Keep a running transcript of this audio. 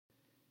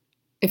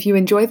If you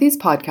enjoy these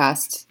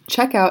podcasts,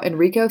 check out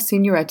Enrico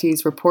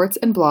Signoretti's reports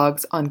and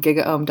blogs on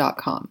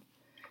gigaohm.com.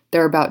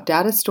 They're about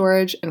data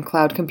storage and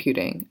cloud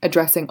computing,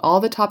 addressing all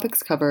the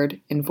topics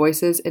covered in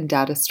Voices in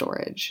Data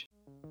Storage.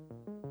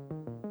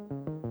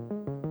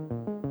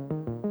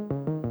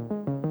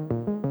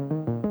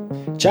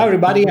 Ciao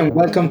everybody and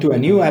welcome to a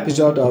new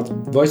episode of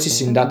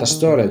Voices in Data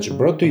Storage,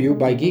 brought to you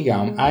by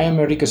GigaOhm. I am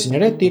Enrico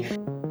Signoretti,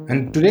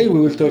 and today we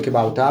will talk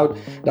about how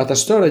data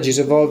storage is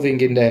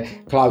evolving in the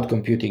cloud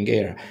computing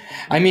era.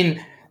 I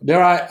mean,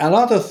 there are a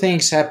lot of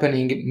things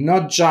happening,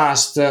 not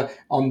just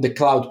on the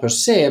cloud per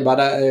se, but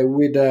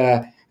with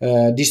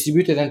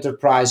distributed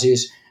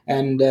enterprises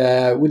and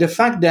with the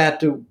fact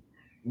that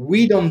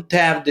we don't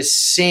have the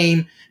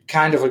same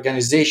kind of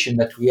organization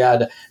that we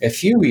had a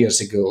few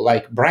years ago.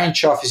 Like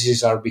branch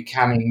offices are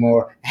becoming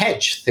more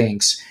edge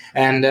things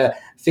and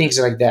things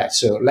like that.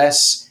 So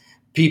less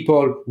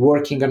people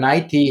working on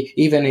IT,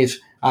 even if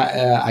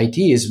IT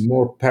is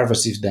more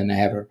pervasive than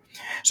ever.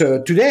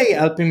 So today,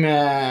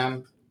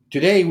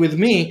 today with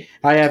me,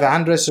 I have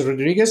Andres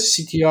Rodriguez,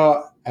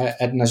 CTO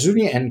at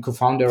Nasuni and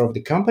co-founder of the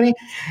company.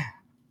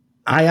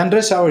 Hi,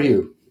 Andres. How are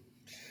you?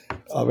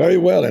 Very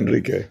well,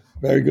 Enrique.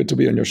 Very good to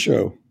be on your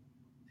show.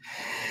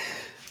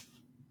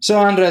 So,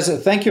 Andres,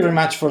 thank you very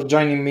much for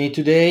joining me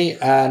today.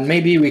 And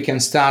maybe we can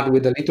start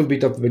with a little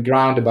bit of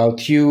background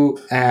about you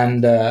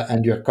and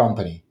your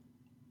company.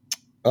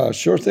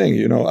 Sure thing.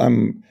 You know,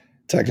 I'm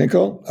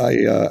technical.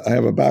 I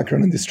have a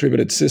background in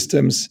distributed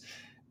systems.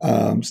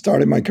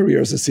 Started my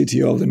career as a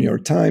CTO of the New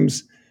York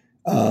Times.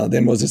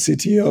 Then was a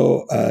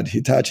CTO at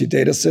Hitachi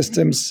Data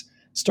Systems.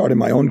 Started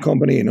my own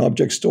company in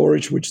object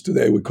storage, which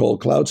today we call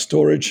cloud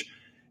storage.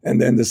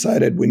 And then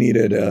decided we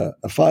needed a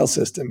file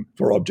system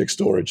for object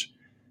storage.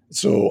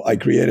 So I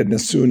created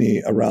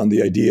Nasuni around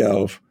the idea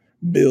of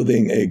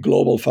building a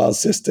global file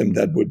system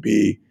that would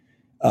be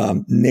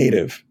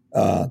native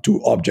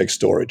to object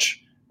storage.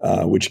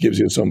 Which gives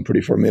you some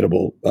pretty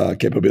formidable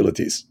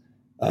capabilities,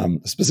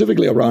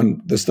 specifically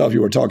around the stuff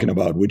you were talking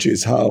about, which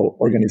is how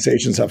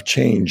organizations have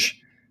changed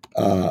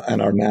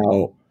and are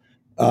now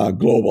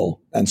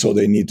global. And so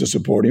they need to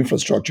support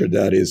infrastructure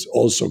that is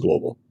also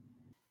global.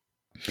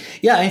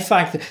 Yeah, in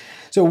fact,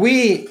 so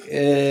we,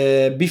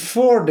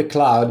 before the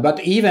cloud, but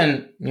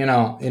even,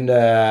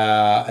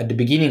 at the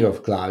beginning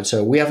of cloud,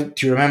 so we have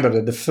to remember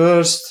that the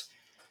first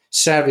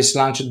service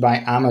launched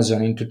by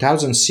Amazon in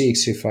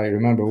 2006, if I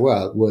remember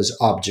well, was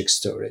object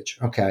storage.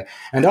 Okay.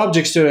 And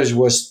object storage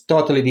was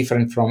totally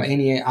different from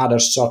any other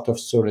sort of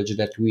storage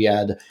that we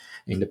had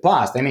in the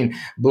past. I mean,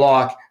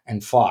 block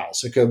and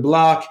files. Okay.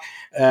 Block,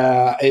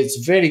 it's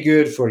very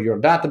good for your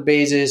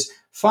databases.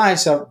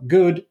 Files are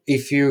good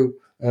if you,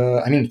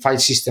 file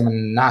system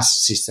and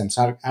NAS systems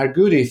are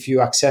good if you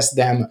access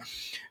them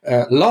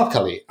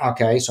locally,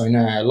 okay, so in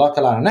a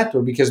local area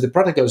network, because the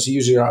protocols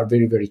usually are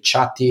very, very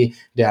chatty.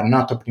 They are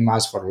not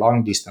optimized for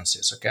long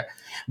distances, okay.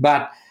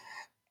 But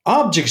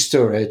object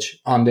storage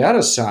on the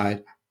other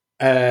side,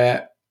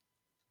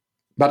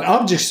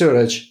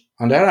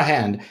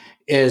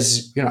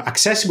 is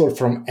accessible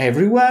from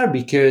everywhere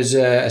because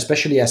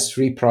especially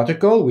S3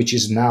 protocol, which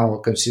is now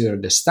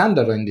considered the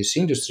standard in this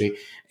industry,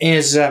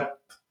 is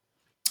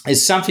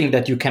something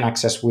that you can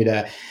access with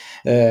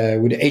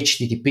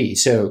HTTP.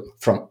 So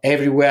from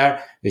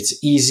everywhere,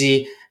 it's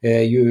easy.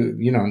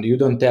 You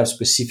don't have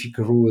specific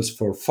rules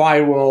for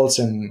firewalls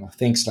and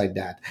things like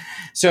that.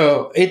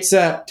 So it's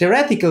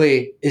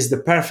theoretically is the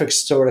perfect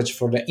storage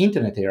for the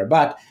internet era.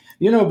 But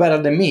you know better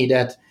than me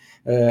that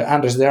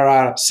Andres, there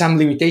are some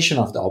limitation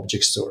of the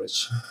object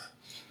storage.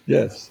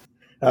 Yes,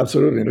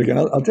 absolutely, Enrique.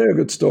 I'll tell you a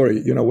good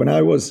story.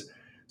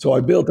 I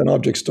built an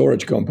object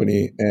storage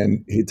company,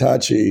 and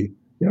Hitachi,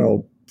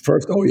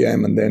 first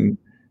OEM, and then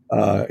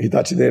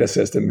Hitachi Data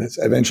Systems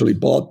eventually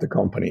bought the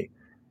company.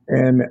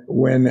 And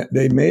when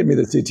they made me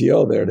the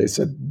CTO there, they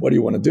said, "What do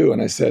you want to do?"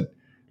 And I said,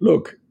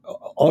 "Look,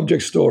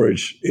 object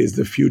storage is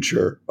the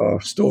future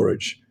of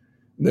storage.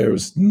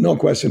 There's no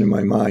question in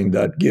my mind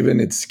that given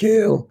its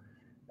scale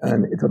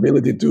and its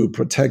ability to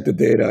protect the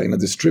data in a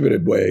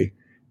distributed way,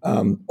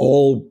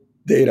 all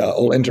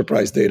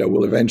enterprise data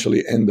will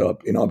eventually end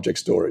up in object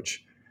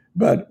storage.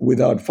 But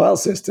without file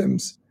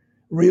systems,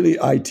 really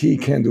IT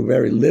can do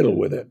very little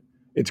with it.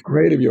 It's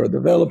great if you're a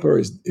developer.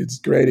 It's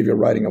great if you're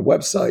writing a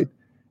website,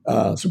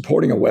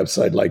 supporting a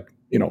website like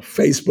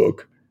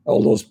Facebook.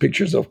 All those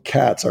pictures of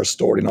cats are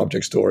stored in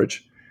object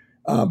storage.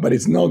 But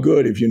it's no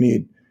good if you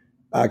need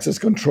access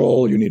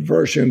control, you need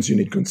versions, you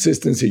need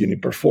consistency, you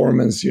need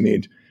performance, you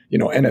need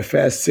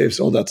NFS, CIFS,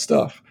 all that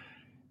stuff.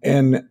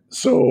 And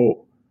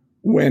so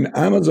when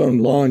Amazon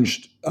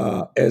launched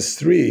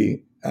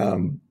S3,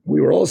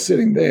 we were all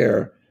sitting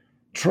there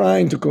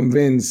trying to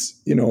convince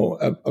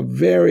a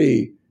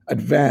very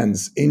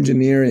advanced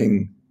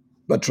engineering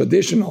but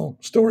traditional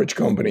storage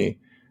company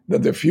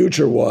that the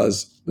future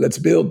was, let's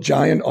build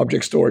giant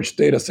object storage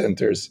data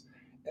centers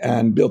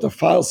and build a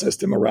file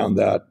system around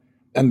that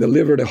and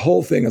deliver the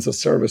whole thing as a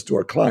service to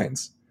our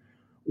clients.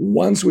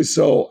 Once we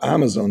saw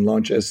Amazon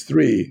launch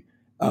S3,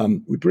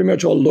 we pretty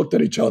much all looked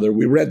at each other.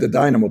 We read the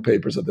Dynamo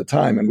papers at the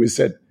time, and we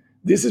said,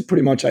 this is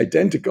pretty much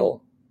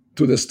identical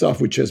to the stuff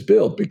we just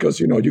built, because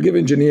you give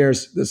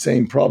engineers the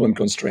same problem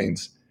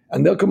constraints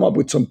and they'll come up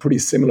with some pretty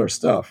similar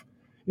stuff.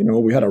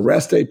 We had a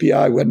REST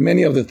API, we had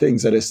many of the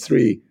things that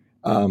S3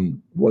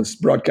 was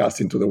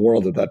broadcasting to the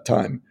world at that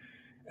time.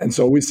 And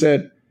so we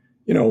said,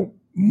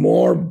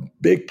 more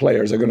big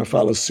players are going to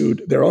follow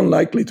suit. They're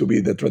unlikely to be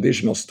the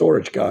traditional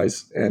storage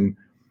guys. And,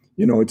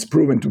 it's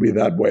proven to be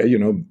that way.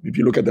 If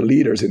you look at the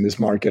leaders in this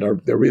market,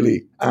 they're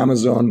really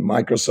Amazon,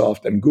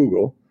 Microsoft, and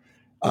Google.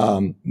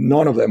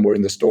 None of them were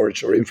in the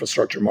storage or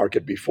infrastructure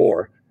market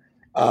before.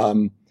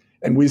 And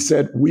we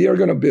said, we are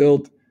going to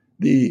build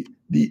the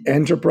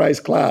enterprise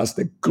class,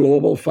 the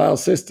global file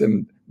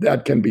system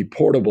that can be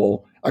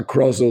portable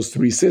across those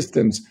three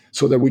systems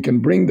so that we can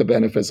bring the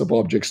benefits of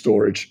object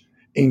storage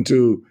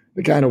into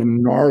the kind of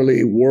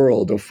gnarly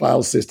world of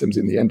file systems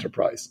in the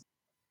enterprise.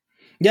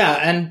 Yeah,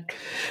 and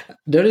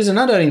there is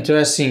another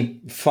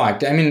interesting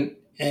fact. I mean,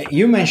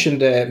 you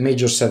mentioned the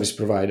major service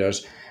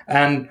providers.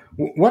 And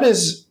what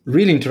is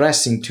really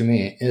interesting to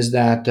me is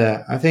that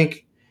I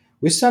think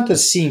we started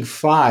seeing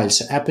files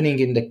happening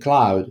in the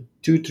cloud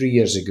 2-3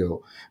 years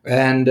ago.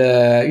 And,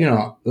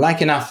 like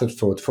an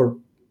afterthought for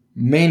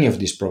many of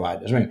these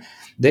providers. I mean,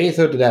 they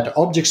thought that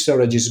object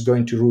storage is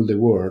going to rule the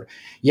world.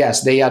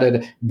 Yes, they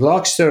added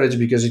block storage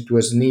because it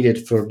was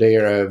needed for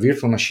their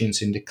virtual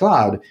machines in the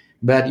cloud.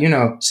 But,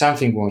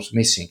 something was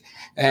missing.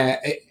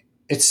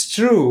 It's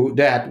true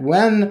that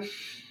when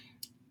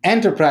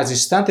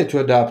enterprises started to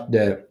adopt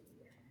the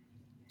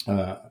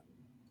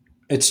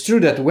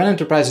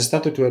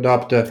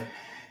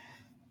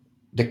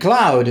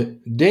cloud,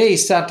 they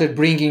started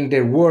bringing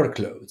their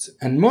workloads,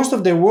 and most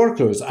of their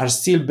workloads are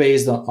still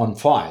based on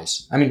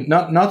files. I mean,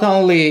 not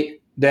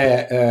only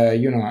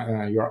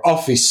your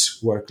office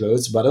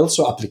workloads, but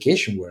also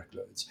application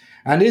workloads,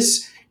 and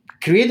this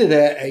created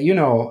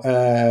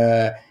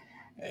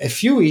a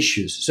few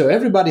issues. So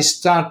everybody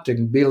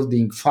started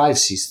building file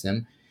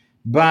system,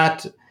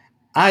 but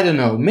I don't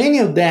know. Many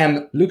of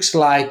them looks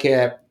like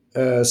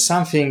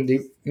something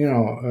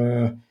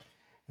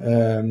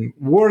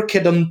worked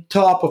on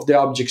top of the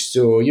object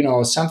store.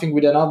 Something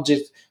with an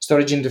object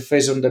storage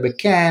interface on the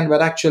backend,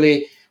 but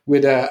actually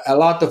with a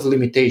lot of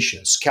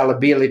limitations,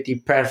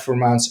 scalability,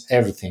 performance,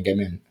 everything. I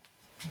mean,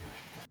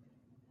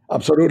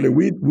 absolutely.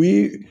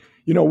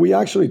 We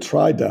actually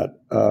tried that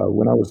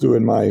when I was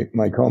doing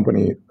my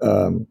company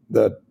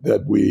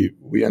that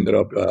we ended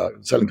up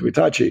selling to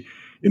Hitachi.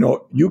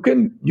 You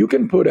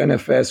can put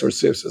NFS or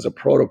CIFS as a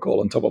protocol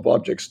on top of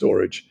object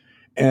storage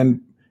and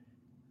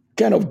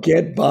kind of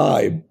get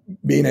by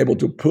being able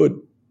to put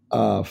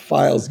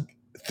files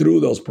through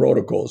those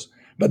protocols.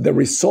 But the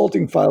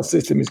resulting file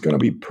system is going to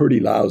be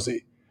pretty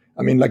lousy.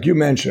 I mean, like you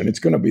mentioned, it's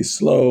going to be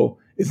slow.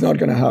 It's not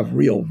going to have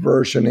real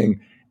versioning.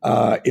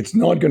 It's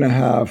not going to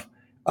have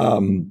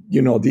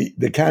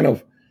the kind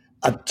of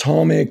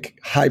atomic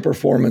high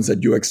performance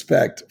that you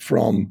expect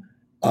from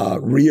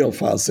real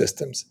file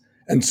systems.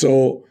 And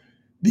so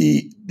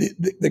the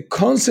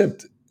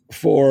concept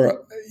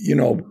for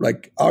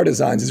like our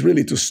designs is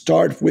really to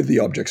start with the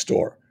object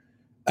store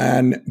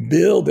and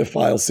build a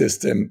file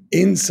system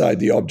inside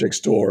the object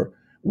store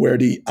where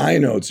the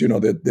inodes,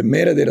 the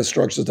metadata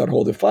structures that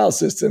hold the file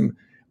system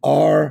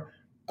are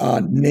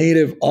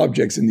native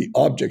objects in the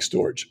object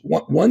storage.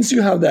 Once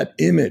you have that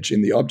image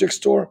in the object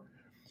store,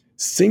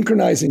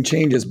 synchronizing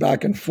changes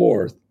back and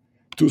forth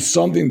to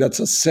something that's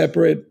a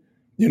separate,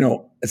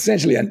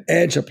 essentially an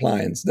edge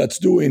appliance that's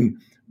doing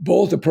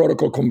both the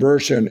protocol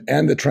conversion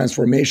and the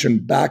transformation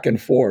back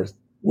and forth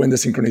when the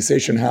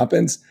synchronization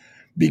happens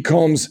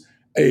becomes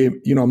a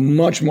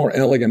much more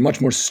elegant,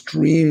 much more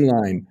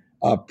streamlined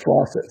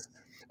process.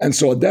 And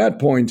so at that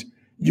point,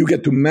 you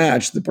get to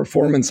match the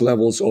performance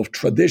levels of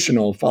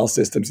traditional file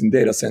systems in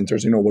data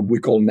centers, what we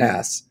call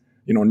NAS,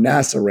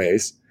 NAS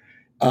arrays.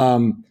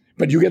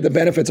 But you get the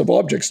benefits of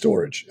object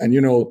storage. And,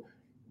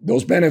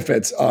 those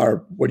benefits are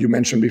what you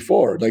mentioned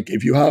before. Like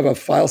if you have a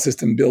file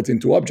system built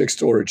into object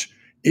storage,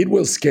 it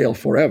will scale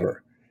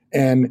forever.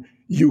 And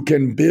you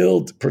can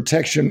build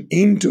protection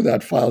into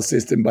that file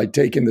system by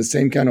taking the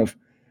same kind of,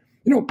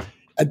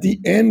 at the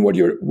end, what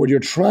you're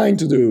trying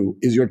to do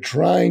is you're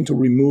trying to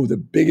remove the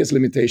biggest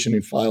limitation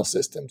in file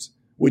systems,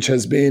 which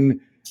has been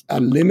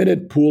a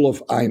limited pool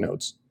of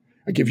inodes.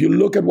 Like if you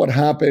look at what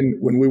happened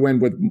when we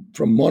went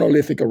from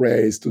monolithic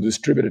arrays to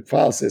distributed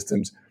file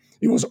systems,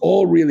 it was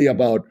all really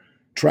about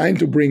trying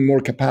to bring more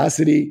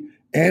capacity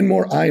and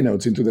more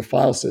inodes into the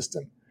file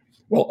system.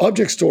 Well,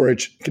 object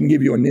storage can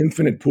give you an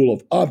infinite pool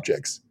of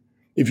objects.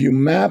 If you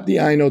map the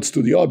inodes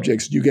to the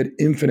objects, you get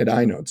infinite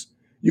inodes.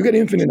 You get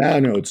infinite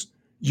inodes,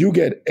 you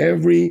get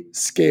every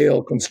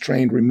scale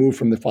constraint removed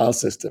from the file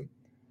system.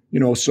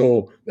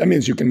 So that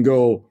means you can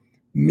go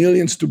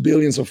millions to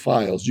billions of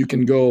files. You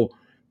can go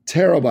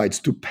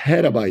terabytes to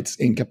petabytes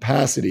in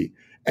capacity.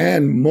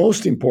 And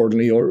most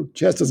importantly, or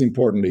just as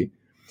importantly,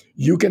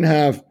 you can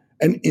have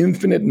an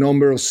infinite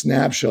number of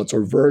snapshots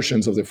or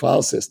versions of the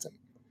file system.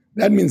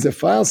 That means the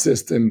file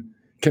system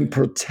can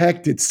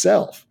protect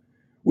itself,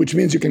 which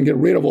means you can get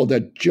rid of all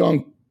that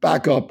junk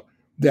backup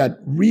that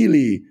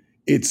really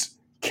it's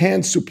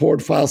can't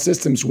support file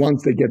systems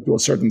once they get to a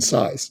certain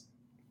size.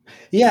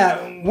 Yeah,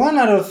 one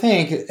other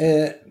thing,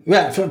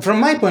 from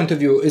my point of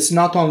view, it's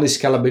not only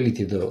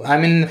scalability though. I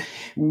mean,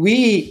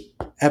 we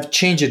have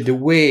changed the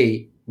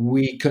way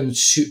we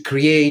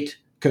create,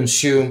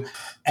 consume,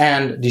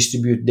 and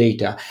distribute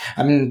data.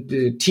 I mean,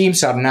 the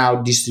teams are now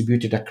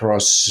distributed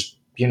across,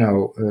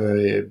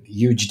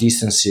 huge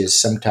distances.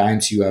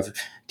 Sometimes you have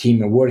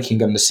team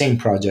working on the same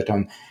project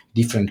on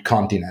different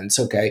continents.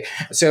 Okay,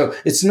 so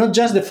it's not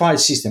just the file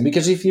system,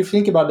 because if you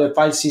think about the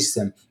file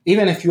system,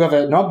 even if you have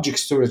an object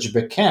storage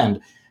backend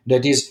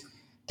that is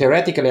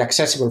theoretically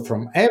accessible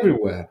from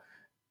everywhere,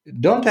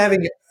 don't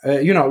having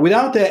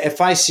without a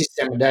file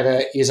system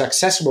that is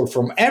accessible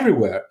from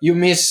everywhere, you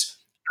miss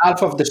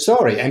half of the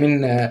story. I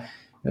mean,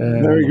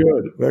 very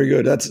good, very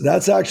good.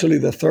 That's actually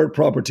the third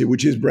property,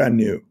 which is brand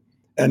new,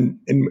 and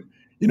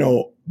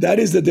that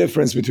is the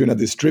difference between a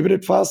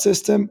distributed file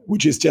system,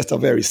 which is just a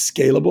very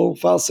scalable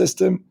file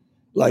system,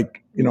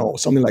 like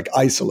something like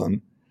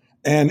Isilon,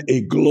 and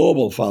a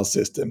global file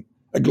system.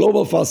 A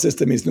global file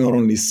system is not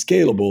only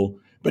scalable,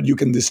 but you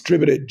can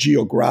distribute it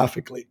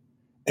geographically,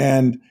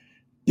 and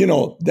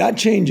that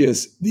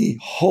changes the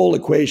whole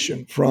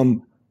equation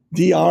from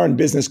DR and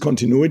business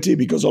continuity,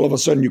 because all of a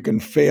sudden you can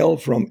fail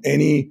from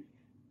any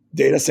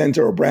data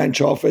center or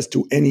branch office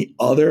to any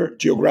other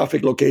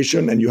geographic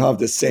location, and you have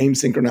the same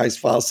synchronized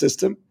file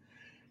system,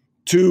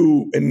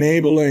 to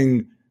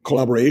enabling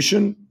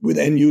collaboration with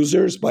end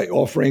users by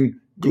offering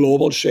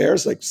global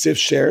shares like CIFS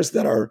shares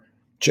that are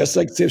just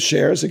like CIFS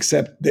shares,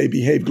 except they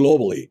behave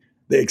globally.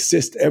 They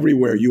exist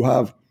everywhere. You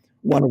have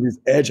one of these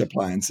edge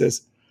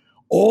appliances,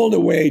 all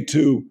the way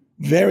to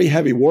very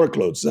heavy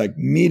workloads like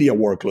media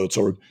workloads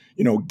or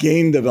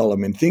game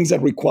development, things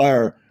that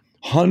require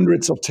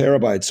hundreds of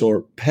terabytes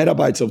or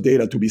petabytes of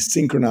data to be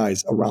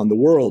synchronized around the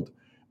world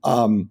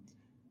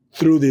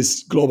through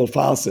this global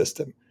file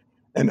system.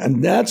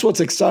 And that's what's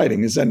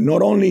exciting, is that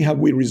not only have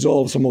we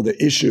resolved some of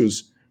the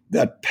issues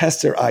that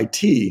pester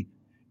IT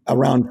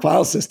around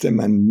file system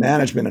and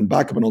management and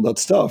backup and all that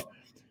stuff,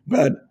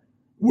 but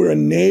we're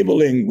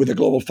enabling with the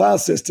global file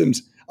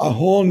systems a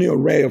whole new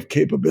array of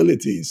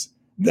capabilities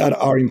that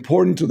are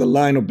important to the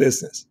line of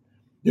business.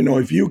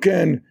 If you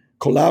can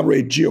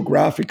collaborate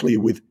geographically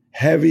with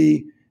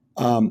heavy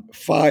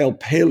file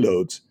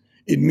payloads,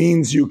 it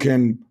means you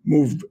can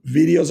move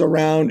videos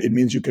around. It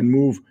means you can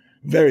move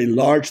very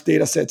large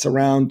data sets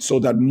around so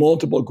that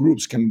multiple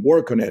groups can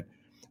work on it.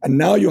 And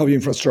now you have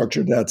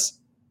infrastructure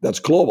that's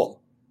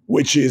global,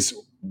 which is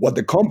what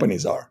the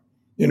companies are.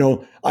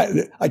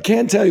 I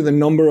can't tell you the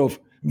number of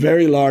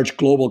very large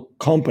global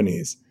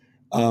companies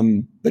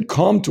that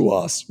come to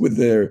us with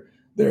their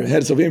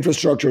heads of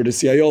infrastructure, the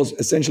CIOs,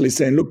 essentially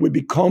saying, look, we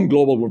become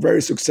global, we're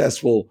very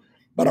successful,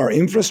 but our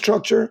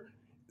infrastructure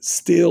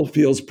still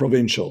feels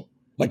provincial.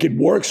 Like it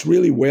works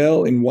really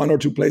well in one or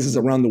two places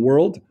around the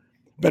world,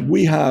 but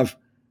we have,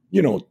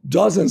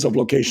 dozens of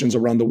locations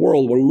around the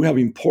world where we have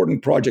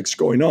important projects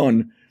going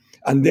on,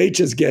 and they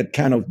just get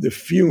kind of the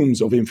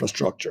fumes of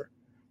infrastructure.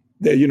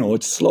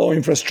 It's slow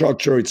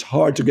infrastructure, it's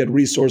hard to get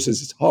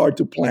resources, it's hard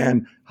to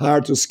plan,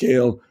 hard to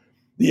scale.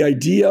 The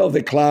idea of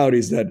the cloud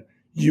is that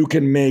you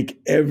can make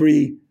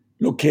every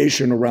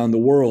location around the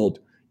world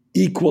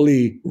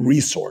equally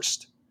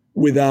resourced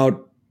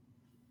without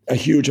a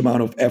huge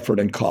amount of effort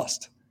and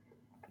cost.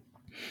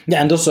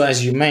 Yeah, and also,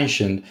 as you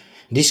mentioned,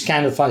 this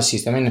kind of file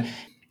system,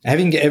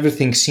 having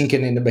everything synced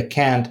in the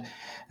backend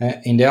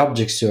in the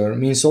object store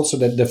means also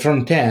that the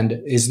front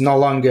end is no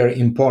longer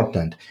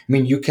important.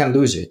 You can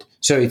lose it.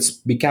 So it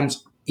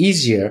becomes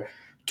easier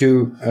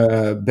to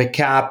back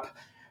up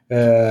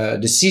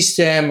the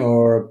system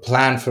or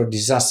plan for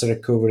disaster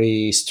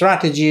recovery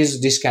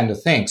strategies, these kind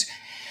of things.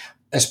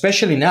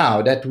 Especially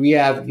now that we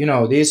have,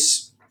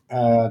 these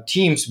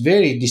teams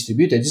very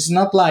distributed. It's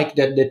not like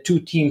that the two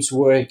teams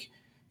work,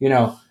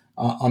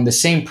 on the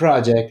same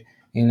project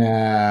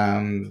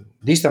in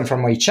distant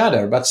from each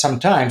other, but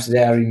sometimes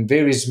they are in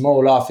very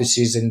small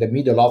offices in the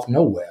middle of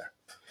nowhere,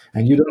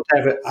 and you don't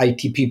have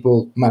IT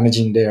people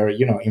managing their,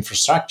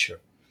 infrastructure.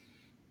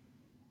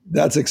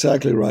 That's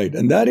exactly right.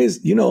 And that is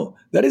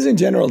in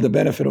general the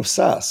benefit of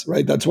SaaS,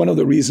 right? That's one of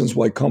the reasons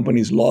why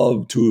companies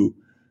love to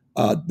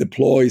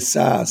deploy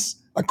SaaS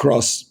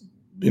across,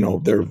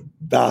 their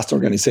vast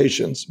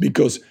organizations,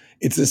 because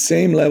it's the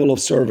same level of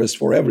service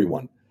for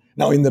everyone.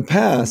 Now, in the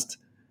past,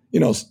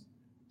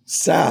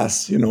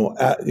 SaaS,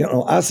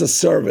 as a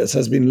service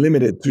has been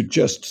limited to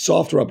just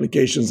software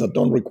applications that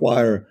don't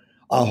require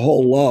a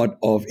whole lot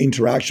of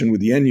interaction with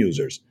the end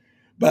users.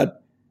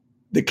 But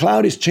the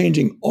cloud is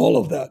changing all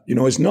of that.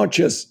 It's not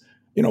just,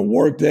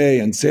 Workday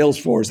and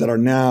Salesforce that are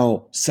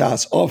now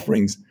SaaS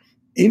offerings.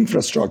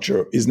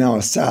 Infrastructure is now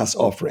a SaaS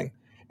offering,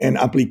 and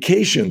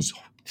applications,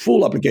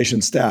 full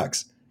application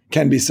stacks,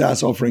 can be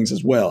SaaS offerings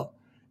as well.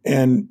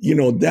 And,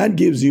 that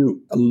gives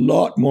you a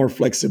lot more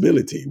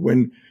flexibility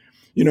when,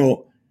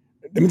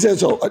 let me tell you,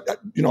 so,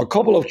 a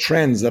couple of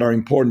trends that are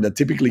important that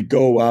typically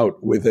go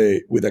out with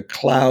a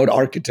cloud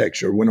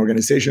architecture when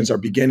organizations are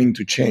beginning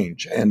to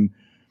change. And,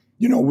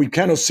 we've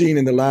kind of seen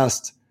in the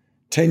last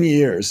 10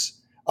 years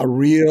a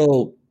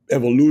real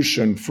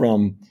evolution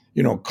from,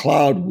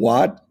 cloud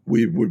what?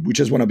 We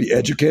just want to be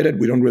educated.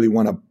 We don't really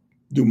want to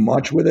do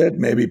much with it,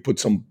 maybe put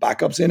some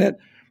backups in it,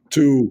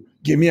 to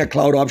give me a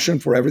cloud option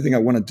for everything I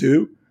want to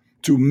do,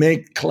 to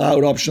make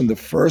cloud option the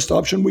first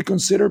option we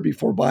consider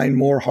before buying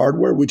more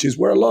hardware, which is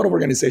where a lot of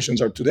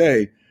organizations are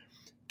today,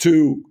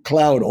 to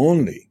cloud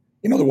only.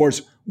 In other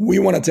words, we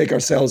want to take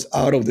ourselves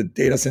out of the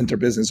data center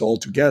business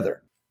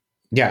altogether.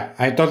 Yeah,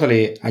 I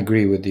totally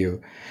agree with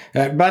you.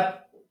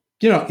 But,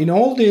 in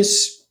all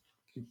this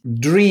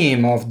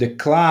dream of the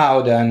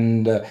cloud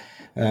and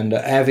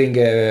having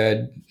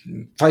a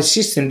file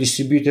system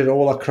distributed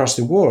all across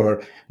the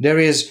world, there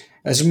is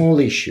a small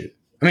issue.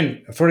 I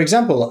mean, for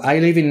example, I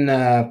live in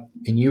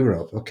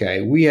Europe.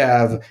 Okay, we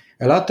have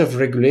a lot of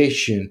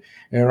regulation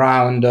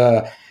around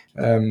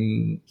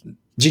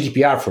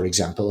GDPR, for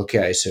example.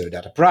 Okay, so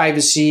data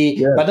privacy,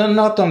 Yeah. but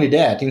not only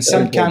that. In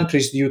some important.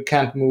 countries, you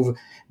can't move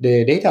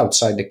the data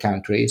outside the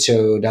country.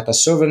 So data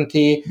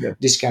sovereignty, Yeah.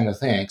 these kind of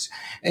things.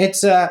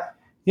 It's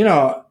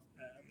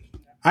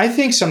I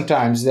think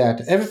sometimes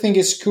that everything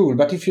is cool,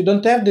 but if you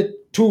don't have the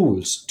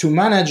tools to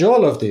manage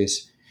all of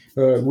this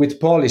with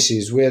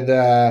policies, with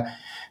the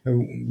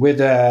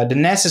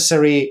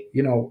necessary,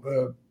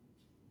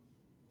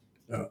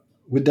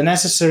 with the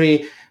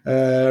necessary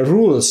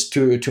rules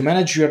to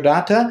manage your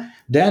data,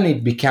 then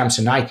it becomes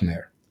a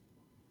nightmare.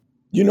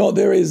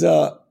 There is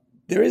a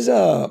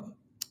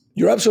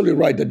you're absolutely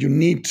right that you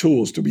need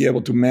tools to be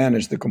able to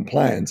manage the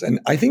compliance. And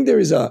I think there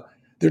are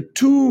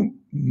two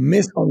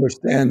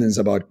misunderstandings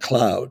about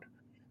cloud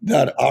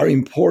that are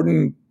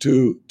important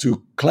to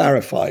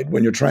clarify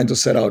when you're trying to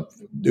set out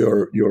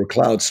your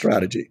cloud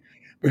strategy.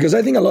 Because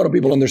I think a lot of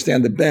people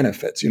understand the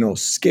benefits,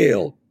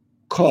 scale,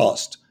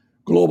 cost,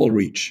 global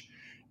reach.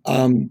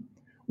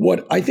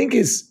 What I think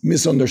is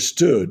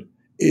misunderstood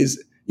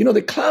is,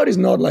 the cloud is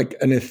not like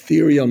an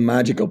ethereal,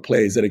 magical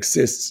place that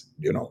exists,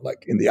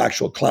 like in the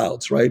actual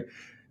clouds, right?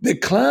 The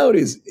cloud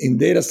is in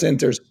data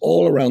centers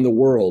all around the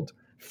world,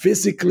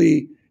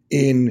 physically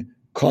in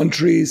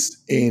countries,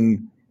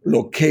 in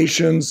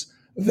locations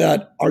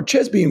that are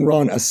just being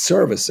run as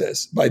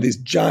services by these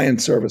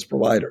giant service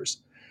providers.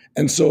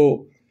 And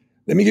so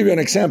let me give you an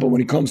example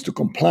when it comes to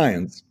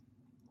compliance.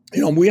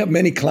 We have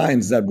many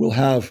clients that will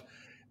have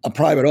a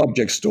private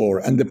object store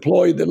and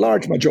deploy the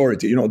large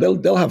majority.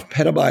 They'll have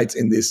petabytes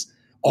in this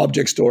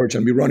object storage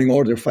and be running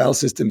all their file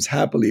systems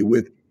happily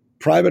with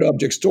private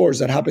object stores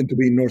that happen to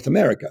be in North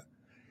America.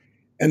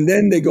 And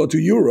then they go to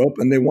Europe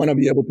and they want to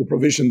be able to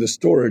provision the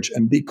storage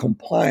and be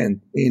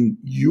compliant in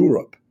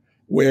Europe,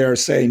 where,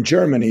 say, in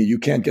Germany, you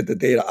can't get the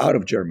data out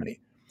of Germany.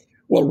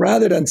 Well,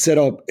 rather than set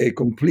up a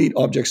complete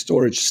object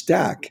storage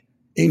stack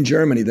in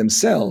Germany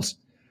themselves,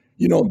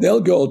 they'll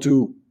go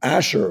to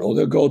Azure or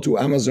they'll go to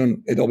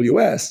Amazon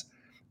AWS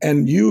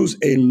and use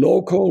a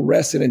local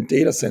resident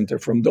data center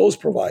from those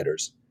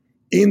providers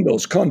in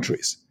those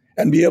countries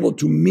and be able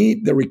to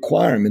meet the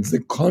requirements,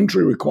 the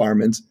country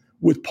requirements,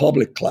 with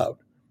public cloud.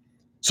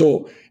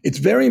 So it's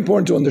very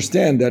important to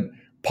understand that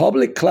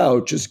public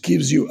cloud just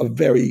gives you a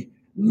very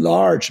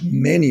large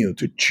menu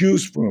to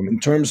choose from in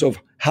terms of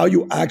how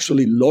you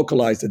actually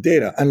localize the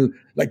data. And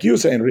like you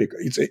say, Enrico,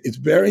 it's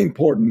very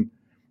important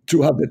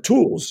to have the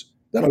tools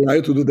that allow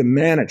you to do the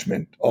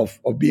management of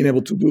being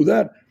able to do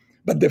that.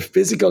 But the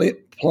physical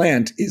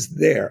plant is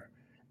there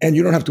and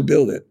you don't have to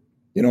build it.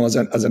 As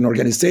an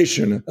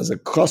organization, as a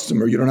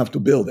customer, you don't have to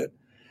build it.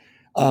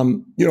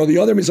 The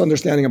other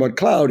misunderstanding about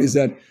cloud is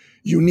that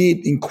you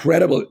need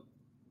incredible,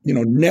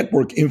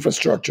 network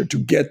infrastructure to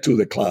get to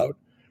the cloud.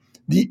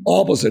 The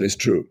opposite is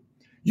true.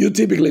 You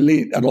typically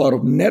need a lot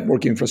of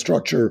network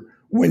infrastructure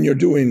when you're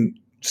doing,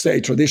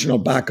 say,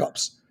 traditional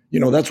backups.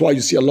 That's why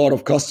you see a lot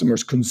of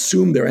customers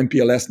consume their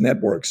MPLS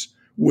networks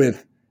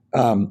with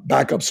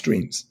backup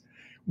streams.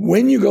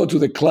 When you go to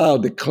the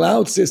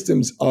cloud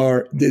systems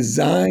are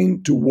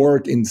designed to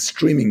work in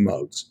streaming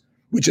modes,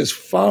 which is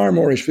far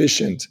more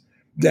efficient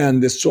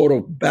than the sort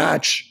of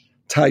batch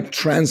type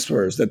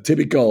transfers that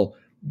typical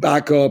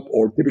backup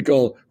or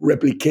typical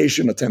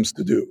replication attempts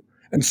to do.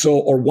 And so,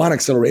 or one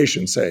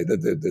acceleration, say,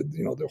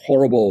 the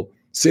horrible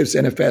CIFS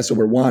NFS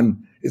over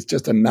one is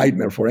just a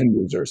nightmare for end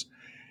users.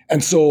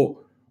 And so,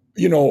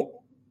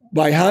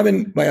 by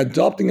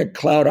adopting a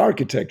cloud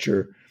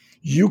architecture,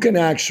 you can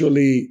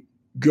actually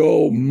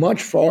go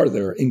much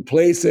farther in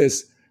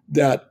places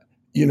that,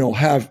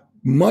 have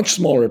much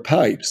smaller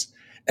pipes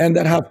and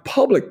that have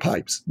public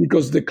pipes,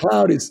 because the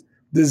cloud is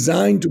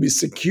designed to be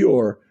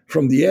secure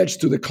from the edge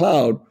to the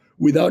cloud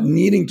without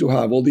needing to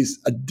have all these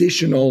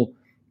additional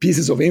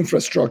pieces of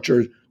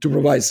infrastructure to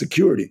provide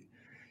security.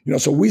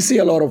 So we see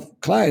a lot of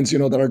clients,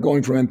 that are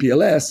going from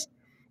MPLS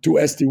to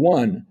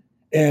SD-WAN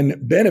and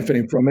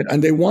benefiting from it.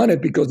 And they want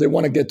it because they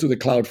want to get to the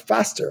cloud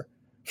faster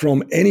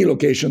from any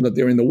location that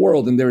they're in the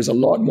world. And there is a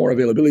lot more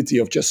availability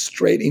of just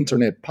straight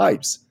internet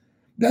pipes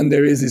than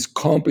there is this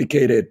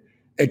complicated,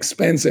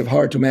 expensive,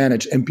 hard to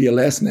manage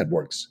MPLS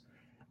networks.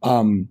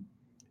 And,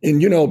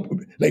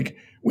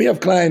 we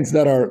have clients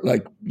that are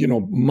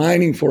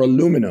mining for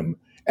aluminum,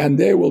 and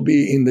they will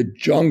be in the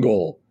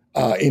jungle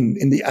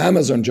in the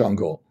Amazon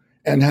jungle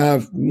and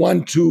have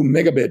 1-2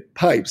 megabit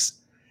pipes.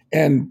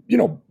 And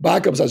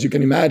backups, as you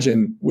can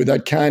imagine, with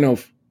that kind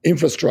of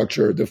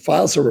infrastructure, the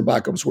file server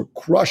backups were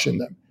crushing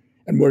them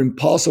and were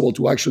impossible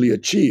to actually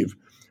achieve.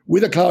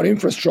 With a cloud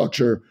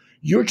infrastructure,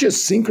 you're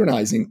just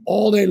synchronizing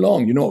all day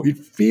long. It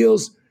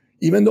feels,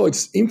 even though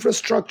it's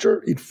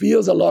infrastructure, it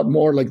feels a lot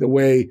more like the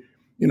way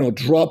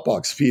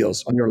Dropbox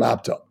feels on your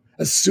laptop.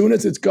 As soon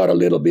as it's got a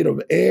little bit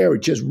of air,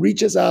 it just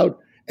reaches out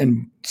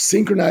and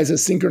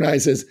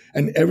synchronizes,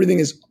 and everything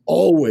is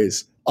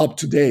always up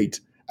to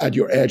date at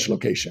your edge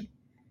location.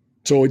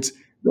 So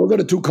those are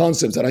the two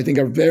concepts that I think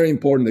are very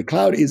important. The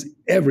cloud is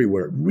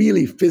everywhere,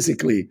 really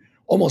physically,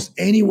 almost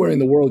anywhere in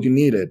the world you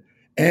need it.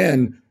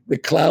 And the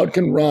cloud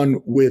can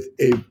run with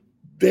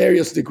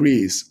various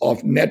degrees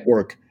of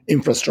network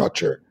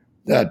infrastructure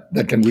that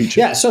can reach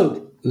it. Yeah,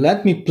 so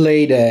let me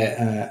play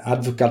the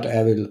advocate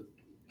devil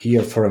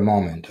here for a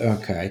moment.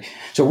 Okay,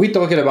 so we're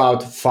talking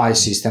about file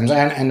systems,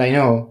 and I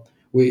know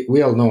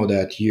we all know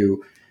that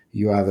you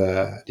have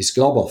this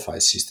global file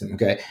system.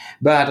 Okay,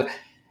 but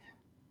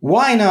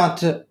why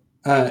not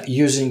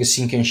using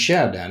sync and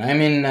share then? I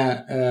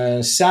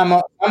mean, some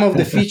of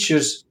the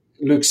features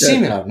look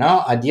similar.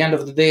 Now, at the end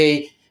of the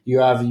day, you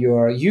have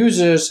your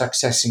users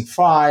accessing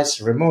files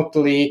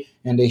remotely,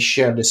 and they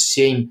share the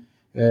same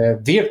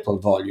virtual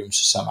volumes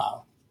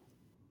somehow.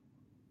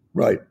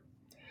 Right.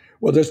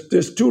 Well,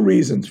 there's two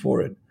reasons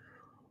for it.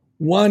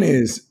 One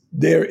is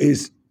there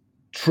is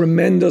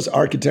tremendous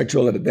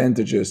architectural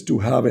advantages to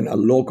having a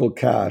local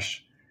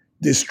cache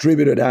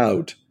distributed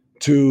out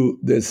to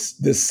the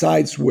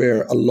sites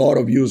where a lot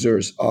of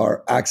users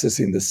are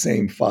accessing the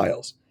same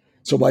files.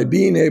 So by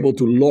being able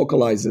to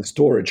localize the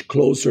storage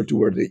closer to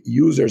where the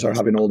users are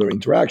having all their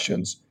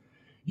interactions,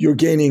 you're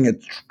gaining a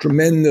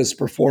tremendous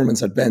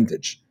performance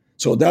advantage.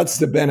 So that's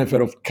the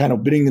benefit of kind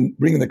of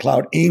bringing the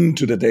cloud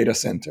into the data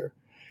center.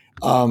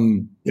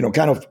 Into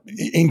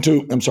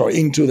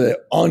the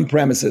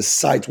on-premises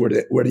sites where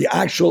the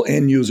actual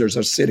end users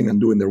are sitting and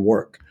doing their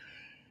work.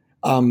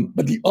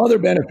 But the other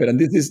benefit, and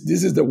this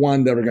is the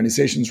one that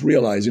organizations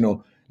realize,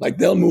 like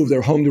they'll move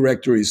their home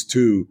directories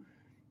to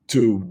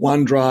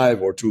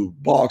OneDrive or to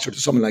Box or to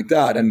something like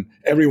that, and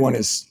everyone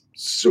is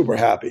super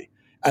happy.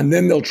 And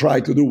then they'll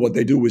try to do what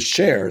they do with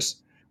shares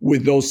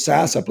with those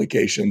SaaS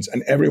applications,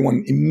 and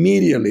everyone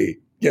immediately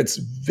gets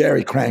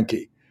very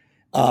cranky.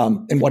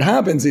 And what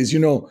happens is,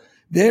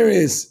 there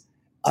is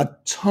a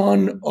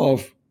ton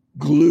of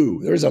glue.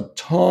 There's a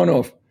ton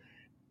of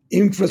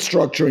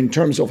infrastructure in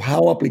terms of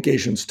how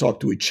applications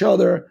talk to each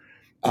other,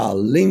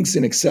 links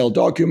in Excel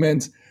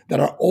documents that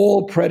are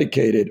all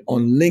predicated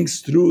on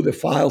links through the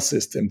file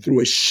system, through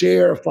a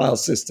share file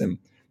system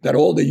that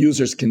all the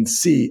users can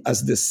see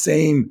as the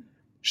same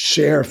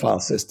share file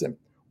system.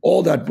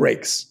 All that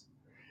breaks.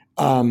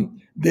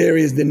 There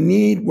is the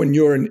need when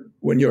you're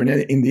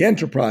in the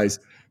enterprise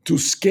to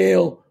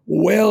scale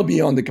well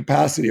beyond the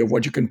capacity of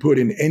what you can put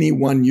in any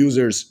one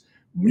user's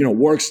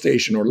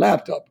workstation or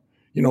laptop.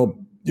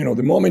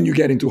 The moment you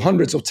get into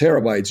hundreds of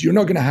terabytes, you're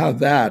not going to have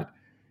that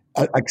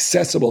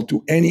accessible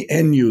to any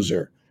end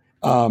user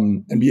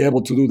and be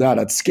able to do that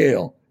at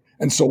scale.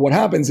 And so what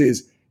happens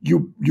is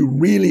you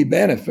really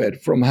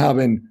benefit from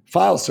having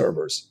file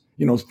servers,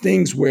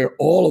 things where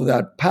all of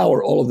that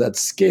power, all of that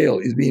scale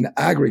is being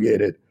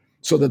aggregated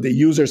so that the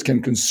users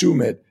can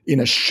consume it in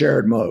a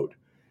shared mode.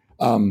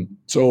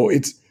 So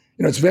it's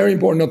very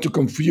important not to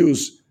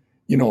confuse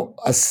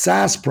a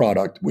SaaS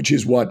product, which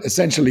is what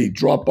essentially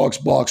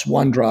Dropbox, Box,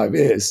 OneDrive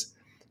is,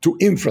 to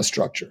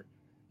infrastructure.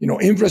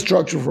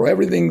 Infrastructure, for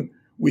everything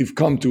we've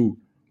come to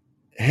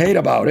hate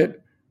about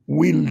it,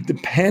 we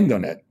depend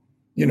on it.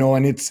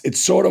 And it's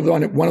sort of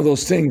one of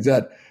those things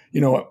that,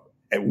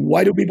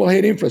 why do people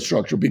hate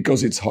infrastructure?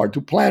 Because it's hard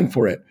to plan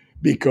for it,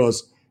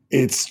 because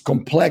it's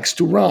complex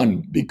to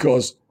run,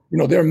 because,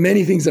 there are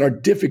many things that are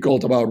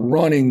difficult about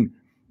running,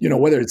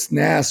 whether it's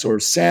NAS or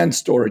SAN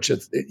storage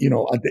at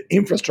the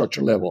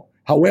infrastructure level.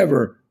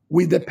 However,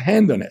 we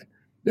depend on it.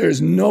 There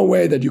is no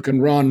way that you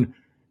can run,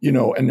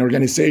 an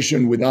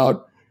organization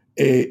without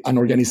an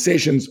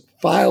organization's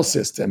file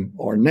system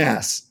or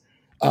NAS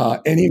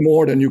any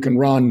more than you can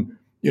run,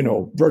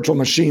 virtual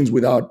machines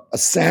without a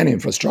SAN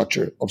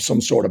infrastructure of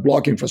some sort, a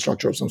block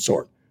infrastructure of some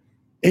sort.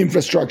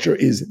 Infrastructure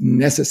is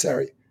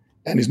necessary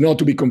and is not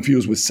to be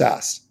confused with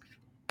SaaS.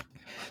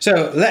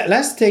 So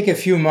let's take a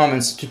few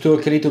moments to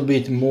talk a little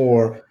bit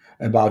more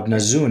about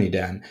Nasuni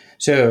then.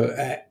 So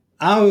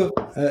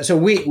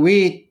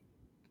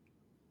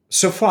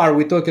so far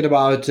we talked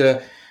about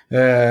a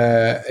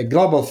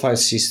global file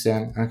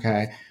system,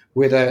 okay,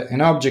 with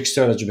an object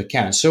storage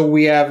backend. So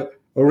we have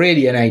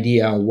already an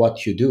idea of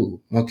what you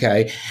do,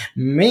 okay.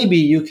 Maybe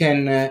you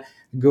can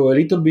go a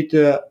little bit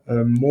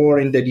more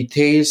in the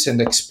details and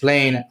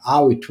explain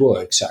how it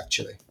works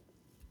actually.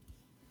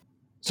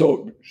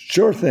 So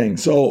sure thing.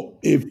 So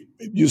if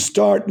you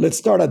let's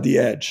start at the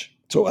edge.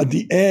 So at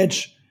the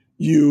edge,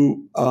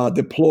 you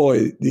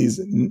deploy these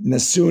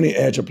Nasuni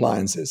edge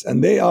appliances,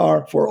 and they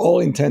are, for all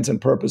intents and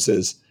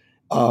purposes,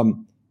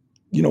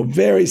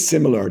 very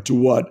similar to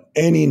what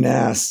any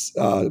NAS,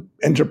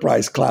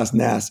 enterprise class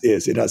NAS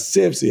is. It has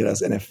CIFS, it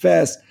has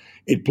NFS,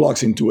 it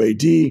plugs into AD.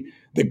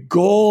 The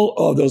goal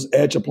of those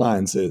edge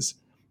appliances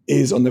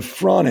is on the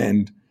front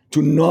end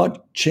to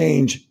not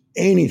change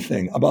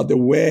anything about the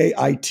way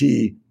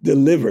IT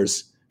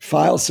delivers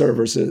file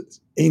services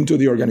into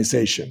the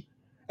organization.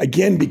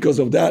 Again, because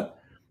of that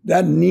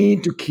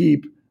need to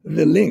keep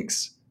the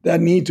links, that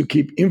need to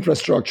keep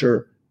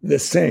infrastructure the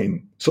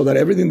same so that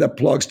everything that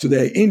plugs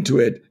today into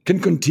it can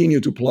continue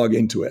to plug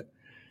into it.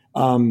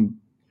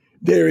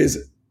 There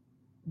is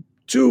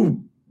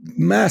two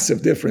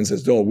massive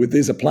differences, though, with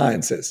these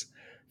appliances.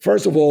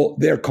 First of all,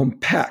 they're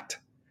compact.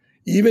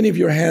 Even if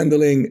you're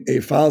handling a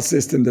file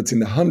system that's in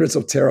the hundreds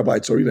of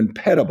terabytes or even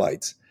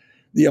petabytes,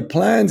 the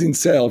appliance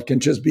itself can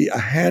just be a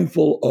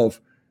handful of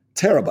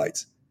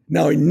terabytes.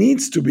 Now, it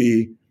needs to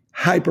be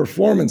high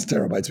performance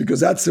terabytes because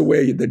that's the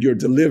way that you're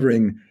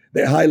delivering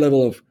the high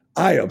level of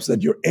IOPS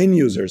that your end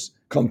users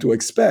come to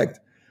expect.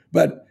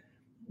 But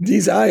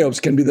these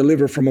IOPS can be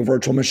delivered from a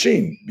virtual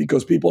machine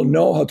because people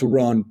know how to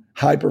run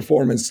high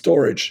performance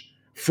storage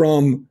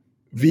from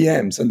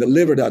VMs and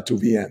deliver that to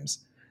VMs.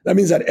 That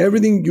means that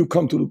everything you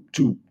come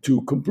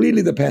to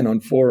completely depend on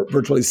for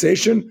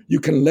virtualization, you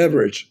can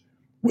leverage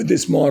with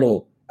this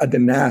model at the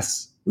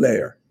NAS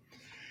layer.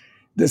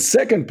 The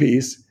second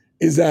piece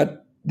is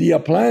that the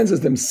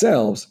appliances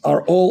themselves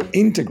are all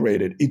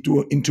integrated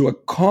into a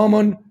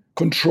common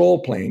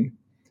control plane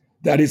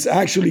that is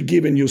actually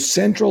giving you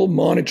central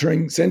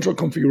monitoring, central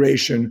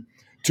configuration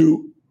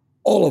to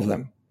all of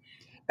them.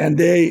 And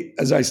they,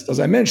 as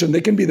I mentioned,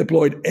 they can be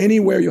deployed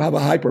anywhere you have a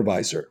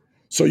hypervisor.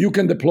 So you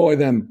can deploy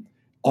them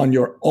on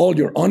all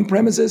your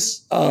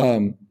on-premises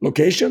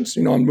locations.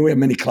 And we have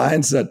many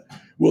clients that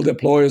will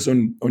deploy us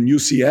on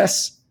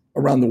UCS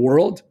around the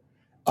world.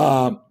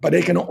 But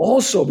they can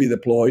also be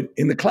deployed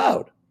in the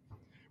cloud,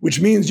 which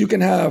means you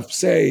can have,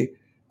 say,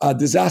 a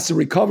disaster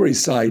recovery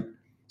site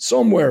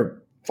somewhere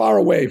far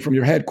away from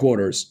your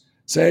headquarters.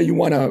 Say you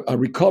want a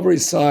recovery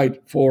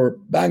site for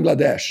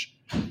Bangladesh.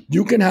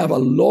 You can have a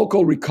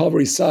local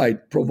recovery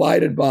site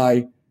provided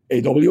by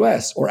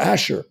AWS or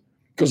Azure.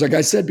 Because like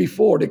I said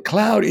before, the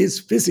cloud is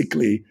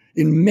physically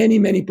in many,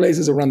 many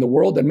places around the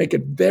world that make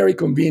it very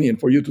convenient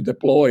for you to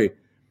deploy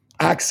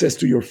access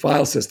to your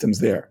file systems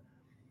there.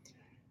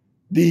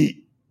 The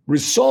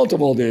result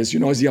of all this,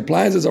 is the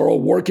appliances are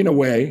all working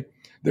away.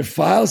 The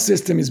file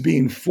system is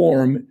being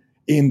formed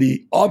in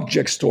the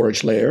object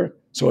storage layer.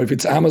 So if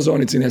it's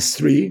Amazon, it's in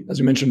S3, as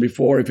you mentioned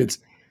before. If it's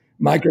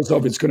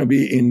Microsoft, it's going to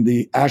be in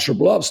the Azure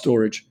Blob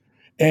Storage.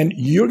 And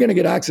you're going to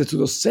get access to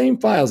those same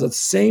files, that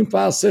same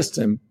file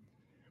system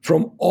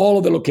from all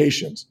of the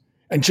locations.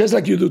 And just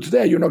like you do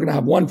today, you're not going to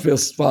have one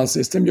file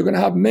system. You're going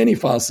to have many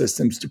file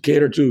systems to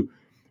cater to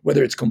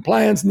whether it's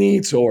compliance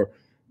needs or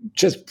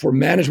just for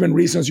management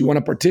reasons, you want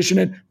to partition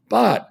it.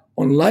 But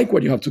unlike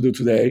what you have to do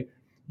today,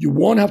 you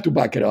won't have to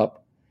back it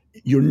up.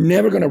 You're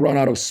never going to run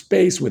out of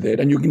space with it.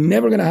 And you're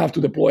never going to have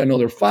to deploy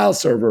another file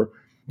server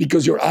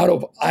because you're out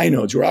of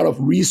inodes, you're out of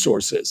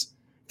resources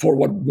for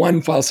what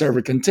one file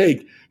server can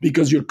take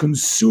because you're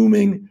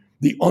consuming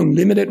the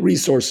unlimited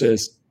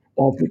resources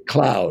of the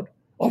cloud,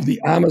 of the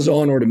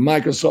Amazon or the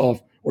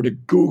Microsoft or the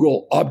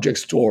Google Object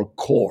Store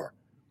core.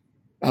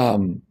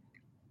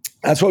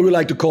 That's what we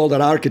like to call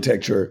that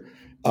architecture.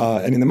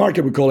 And in the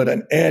market, we call it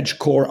an edge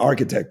core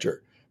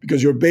architecture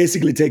because you're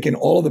basically taking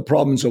all of the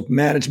problems of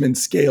management,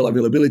 scale,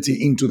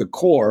 availability into the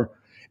core,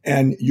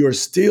 and you're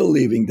still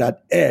leaving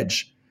that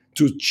edge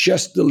to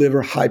just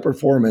deliver high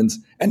performance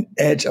and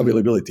edge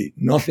availability,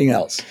 nothing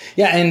else.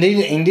 Yeah, and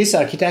in this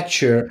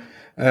architecture,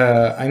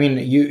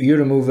 you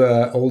remove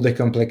all the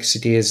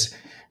complexities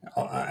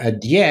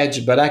at the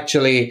edge, but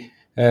actually,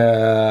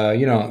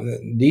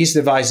 these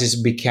devices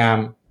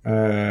become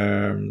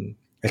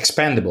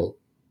expandable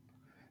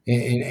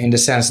in the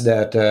sense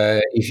that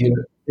if you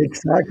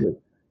exactly.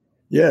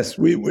 Yes,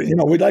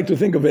 we'd like to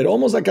think of it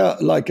almost like a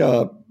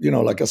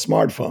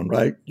smartphone,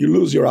 right? You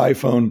lose your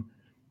iPhone,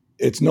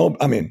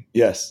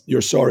 yes,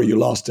 you're sorry you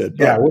lost it.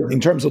 But in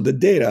terms of the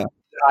data,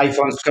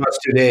 iPhone starts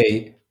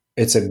today,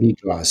 it's a big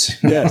loss.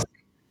 Yes,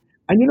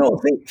 and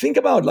think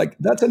about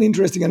that's an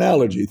interesting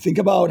analogy. Think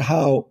about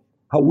how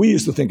we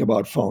used to think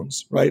about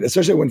phones, right?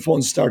 Especially when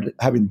phones started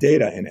having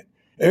data in it.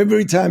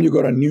 Every time you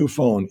got a new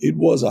phone, it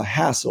was a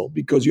hassle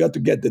because you had to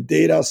get the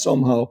data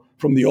somehow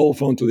from the old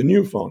phone to the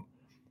new phone.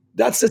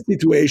 That's the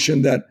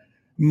situation that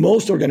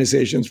most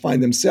organizations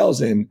find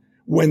themselves in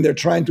when they're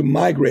trying to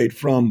migrate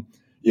from,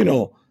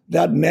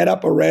 that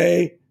NetApp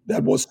array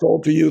that was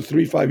sold to you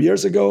 3-5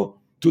 years ago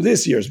to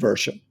this year's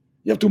version.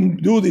 You have to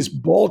do these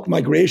bulk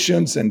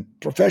migrations and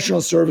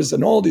professional service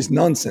and all this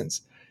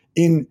nonsense.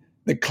 In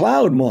the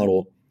cloud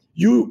model,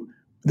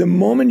 the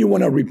moment you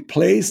want to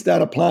replace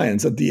that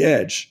appliance at the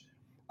edge,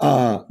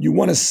 you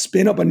want to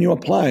spin up a new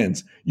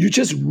appliance, you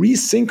just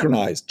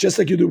resynchronize, just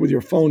like you do with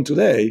your phone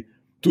today,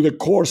 to the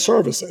core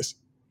services.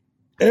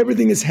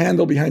 Everything is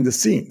handled behind the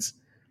scenes.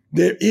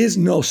 There is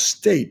no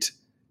state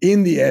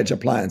in the edge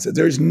appliances.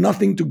 There is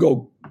nothing to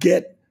go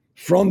get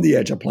from the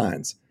edge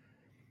appliance.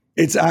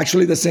 It's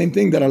actually the same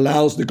thing that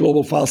allows the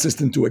global file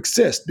system to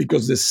exist,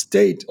 because the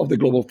state of the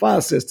global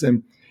file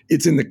system,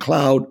 it's in the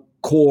cloud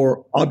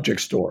core object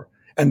store.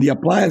 And the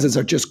appliances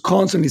are just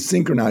constantly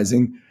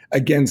synchronizing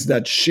against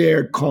that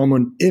shared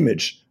common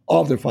image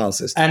of the file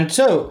system. And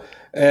so,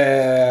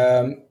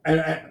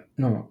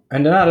 no,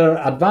 and another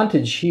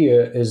advantage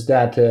here is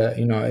that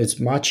it's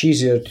much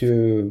easier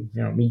to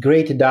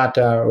migrate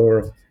data,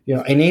 or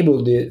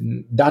enable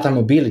the data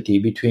mobility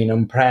between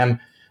on-prem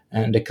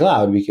and the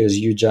cloud, because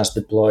you just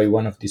deploy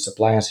one of these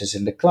appliances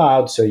in the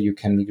cloud, so you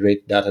can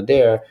migrate data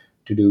there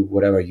to do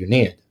whatever you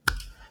need.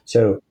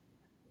 So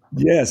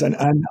yes, and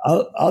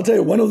I'll tell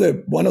you one of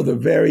the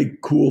very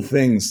cool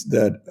things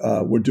that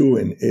we're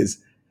doing is,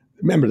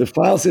 remember, the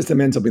file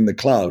system ends up in the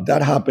cloud.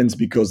 That happens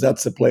because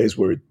that's the place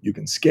where you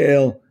can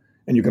scale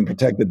and you can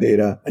protect the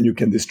data and you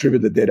can distribute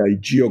the data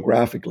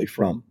geographically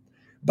from.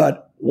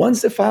 But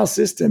once the file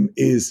system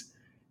is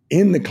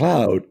in the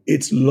cloud,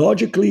 it's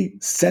logically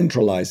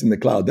centralized in the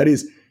cloud. That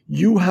is,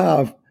 you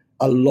have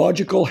a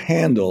logical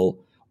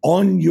handle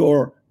on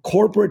your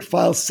corporate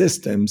file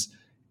systems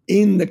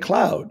in the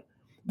cloud.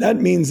 That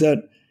means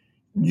that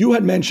you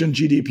had mentioned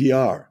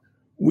GDPR.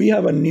 We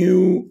have a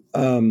new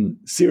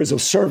series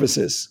of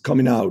services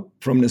coming out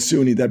from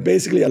Nasuni that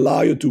basically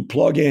allow you to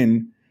plug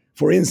in,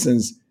 for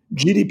instance,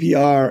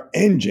 GDPR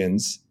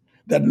engines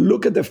that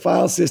look at the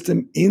file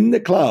system in the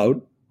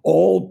cloud,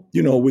 all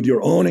with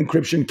your own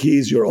encryption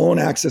keys, your own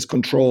access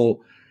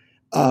control,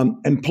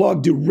 and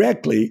plug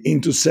directly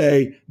into,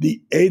 say,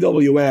 the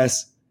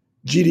AWS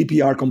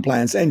GDPR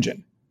compliance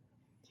engine.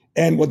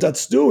 And what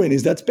that's doing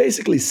is that's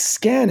basically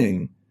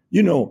scanning,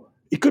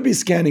 it could be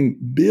scanning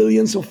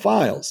billions of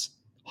files,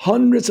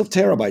 hundreds of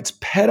terabytes,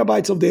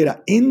 petabytes of data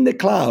in the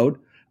cloud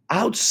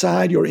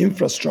outside your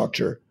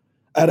infrastructure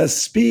at a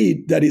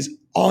speed that is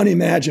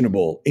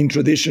unimaginable in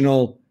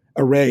traditional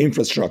array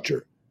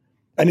infrastructure.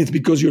 And it's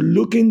because you're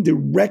looking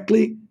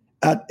directly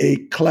at a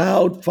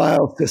cloud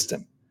file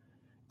system.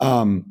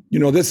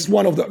 This is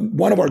one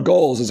of our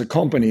goals as a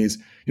company is,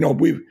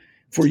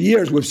 for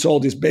years we've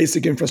sold these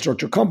basic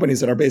infrastructure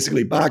companies that are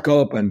basically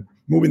backup and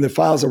moving the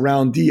files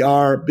around,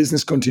 DR,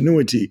 business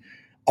continuity.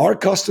 Our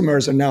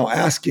customers are now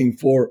asking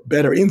for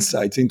better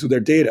insights into their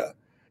data.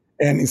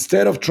 And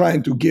instead of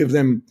trying to give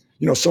them,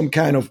 some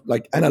kind of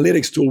like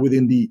analytics tool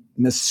within the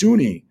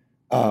Nasuni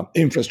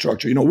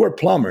infrastructure, we're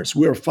plumbers,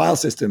 we're a file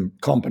system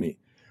company.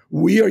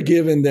 We are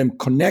giving them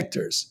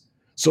connectors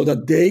so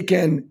that they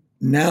can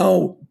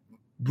now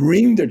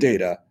bring their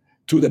data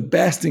to the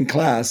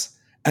best-in-class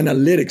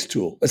analytics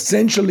tool,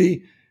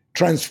 essentially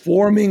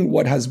transforming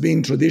what has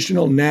been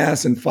traditional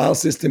NAS and file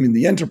system in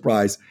the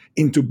enterprise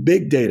into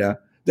big data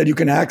that you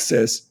can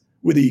access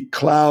with the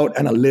cloud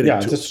analytics. Yeah,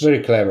 that's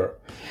very clever.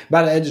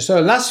 But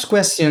so last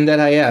question that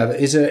I have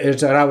is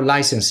around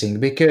licensing,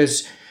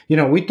 because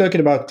we're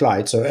talking about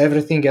cloud, so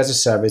everything as a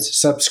service,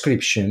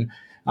 subscription.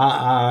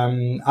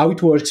 How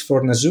it works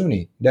for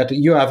Nasuni, that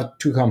you have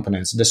two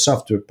components, the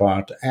software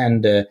part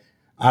and the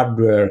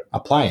hardware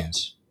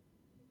appliance.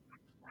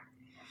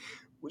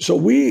 So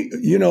we,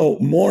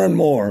 more and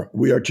more,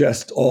 we are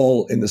just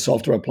all in the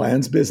software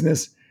appliance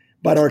business,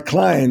 but our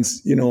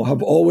clients,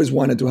 have always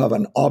wanted to have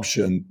an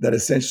option that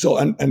essentially, so,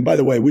 and by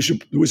the way, we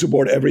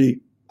support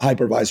every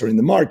hypervisor in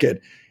the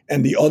market.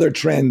 And the other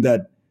trend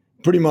that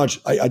pretty much,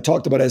 I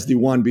talked about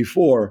SD-WAN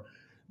before,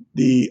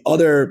 the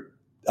other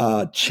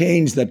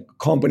change that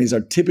companies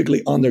are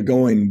typically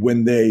undergoing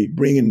when they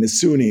bring in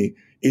Nasuni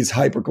is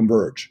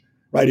hyperconverge,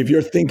 right? If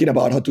you're thinking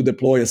about how to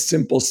deploy a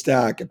simple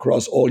stack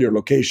across all your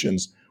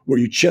locations where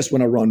you just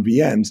want to run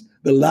VMs,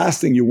 the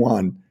last thing you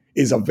want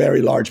is a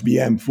very large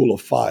VM full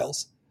of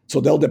files. So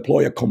they'll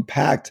deploy a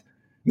compact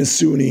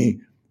Nasuni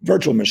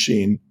virtual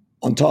machine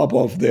on top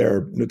of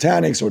their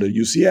Nutanix or the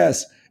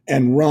UCS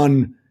and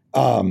run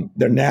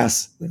their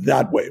NAS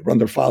that way, run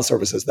their file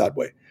services that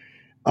way.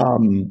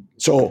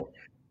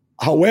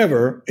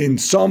 However, in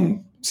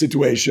some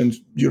situations,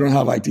 you don't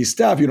have IT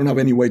staff, you don't have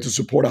any way to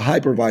support a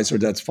hypervisor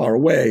that's far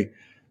away.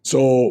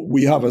 So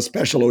we have a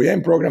special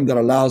OEM program that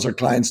allows our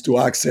clients to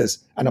access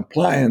an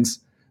appliance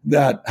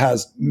that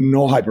has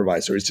no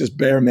hypervisor. It's just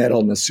bare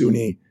metal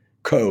Nasuni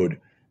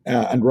code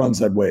and runs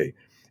that way.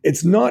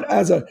 It's not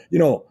as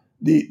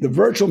the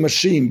virtual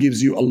machine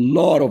gives you a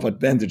lot of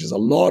advantages, a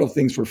lot of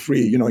things for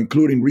free,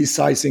 including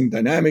resizing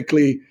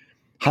dynamically,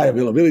 high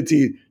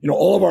availability.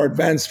 All of our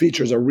advanced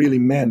features are really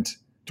meant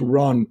to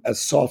run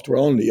as software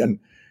only. And,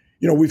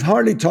 we've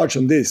hardly touched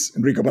on this,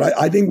 Enrico, but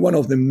I think one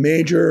of the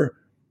major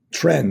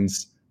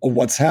trends of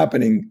what's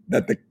happening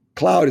that the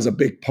cloud is a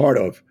big part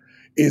of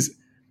is,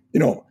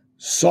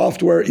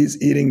 software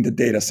is eating the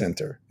data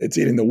center. It's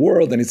eating the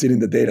world and it's eating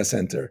the data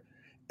center.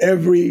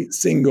 Every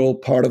single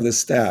part of the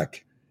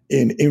stack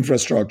in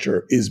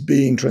infrastructure is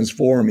being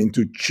transformed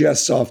into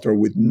just software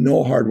with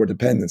no hardware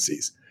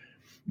dependencies.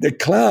 The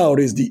cloud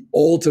is the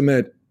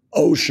ultimate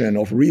ocean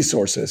of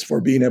resources for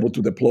being able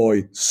to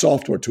deploy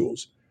software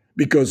tools,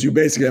 because you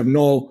basically have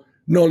no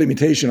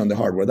limitation on the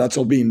hardware. That's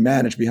all being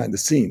managed behind the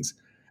scenes.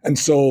 And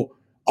so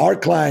our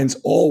clients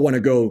all want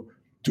to go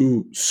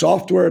to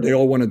software. They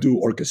all want to do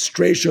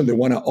orchestration. They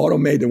want to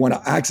automate. They want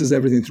to access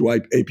everything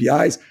through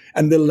APIs.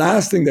 And the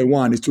last thing they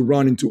want is to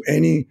run into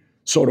any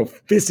sort of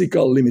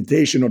physical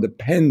limitation or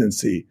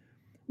dependency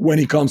when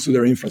it comes to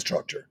their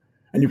infrastructure.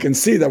 And you can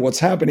see that what's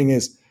happening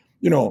is,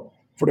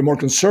 for the more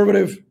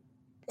conservative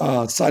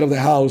side of the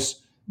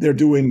house, they're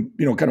doing,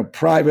 kind of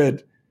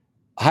private,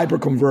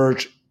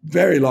 hyper-converged,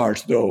 very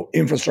large, though,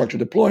 infrastructure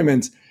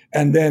deployments.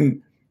 And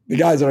then the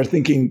guys that are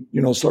thinking,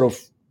 sort of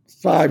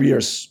 5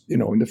 years,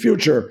 in the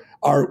future,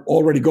 are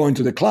already going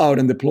to the cloud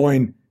and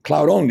deploying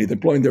cloud only,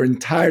 deploying their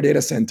entire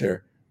data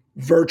center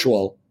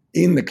virtual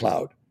in the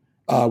cloud,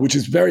 which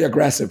is very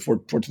aggressive for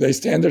today's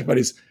standards, but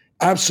it's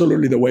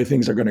absolutely the way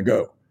things are going to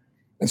go.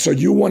 And so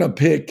you want to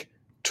pick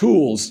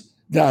tools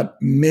that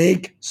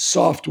make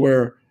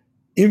software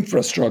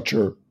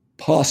infrastructure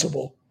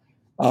possible.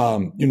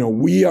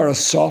 We are a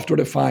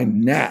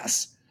software-defined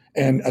NAS.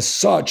 And as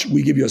such,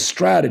 we give you a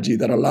strategy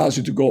that allows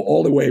you to go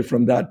all the way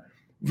from that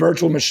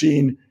virtual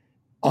machine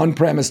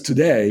on-premise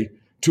today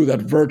to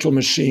that virtual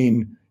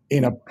machine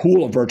in a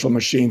pool of virtual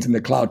machines in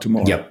the cloud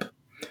tomorrow. Yep.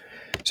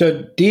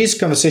 So this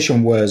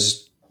conversation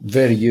was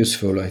very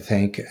useful, I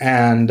think.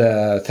 And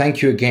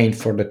thank you again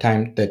for the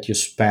time that you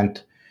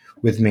spent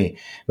with me.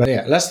 But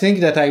yeah, last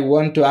thing that I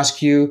want to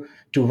ask you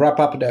to wrap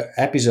up the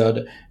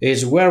episode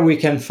is where we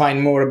can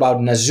find more about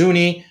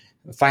Nasuni,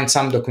 find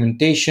some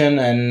documentation,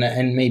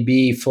 and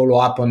maybe follow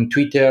up on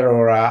Twitter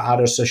or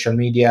other social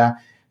media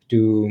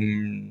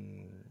to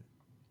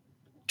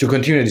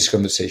continue this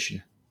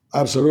conversation.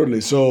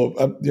 Absolutely. So,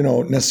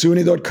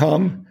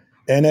 Nasuni.com,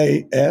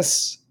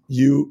 NASUNI,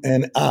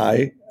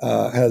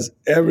 has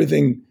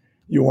everything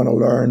you want to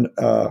learn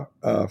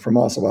from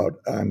us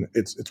about. And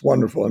it's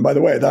wonderful. And by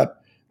the way, that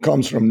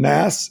comes from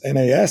NAS,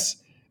 N-A-S,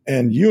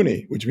 and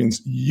Uni, which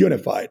means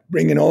unified,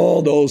 bringing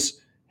all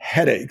those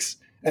headaches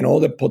and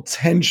all the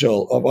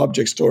potential of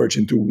object storage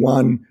into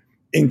one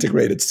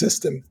integrated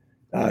system.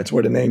 It's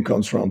where the name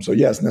comes from. So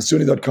yes,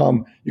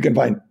 Nasuni.com, you can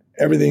find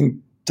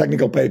everything,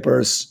 technical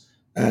papers,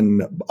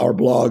 and our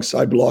blogs.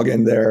 I blog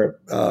in there.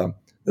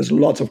 There's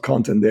lots of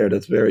content there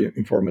that's very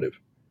informative.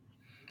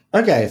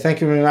 Okay, thank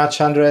you very much,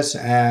 Andres,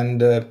 and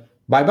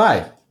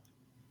bye-bye.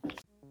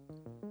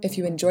 If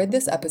you enjoyed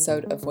this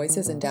episode of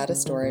Voices in Data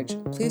Storage,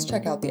 please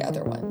check out the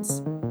other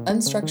ones.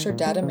 Unstructured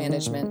data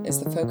management is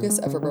the focus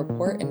of a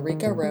report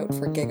Enrico wrote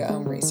for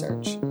GigaOM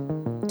Research.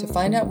 To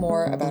find out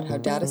more about how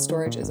data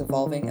storage is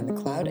evolving in the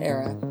cloud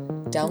era,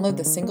 download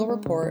the single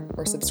report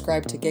or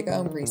subscribe to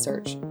GigaOM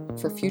Research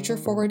for future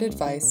forward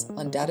advice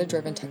on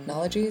data-driven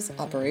technologies,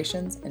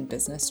 operations, and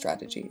business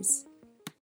strategies.